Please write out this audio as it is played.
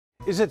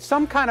Is it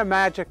some kind of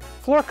magic?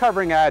 Floor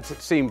covering ads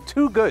that seem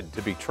too good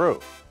to be true.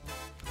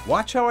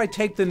 Watch how I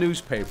take the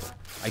newspaper.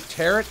 I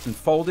tear it and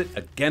fold it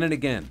again and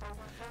again.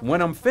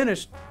 When I'm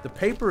finished, the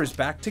paper is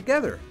back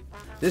together.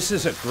 This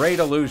is a great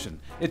illusion.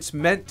 It's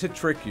meant to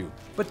trick you.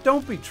 But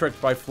don't be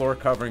tricked by floor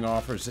covering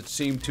offers that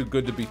seem too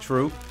good to be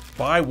true.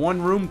 Buy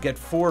one room, get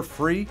 4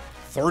 free,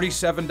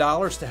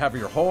 $37 to have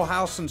your whole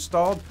house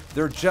installed.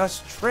 They're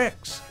just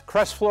tricks.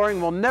 Crest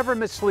Flooring will never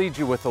mislead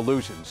you with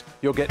illusions.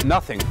 You'll get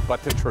nothing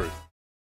but the truth.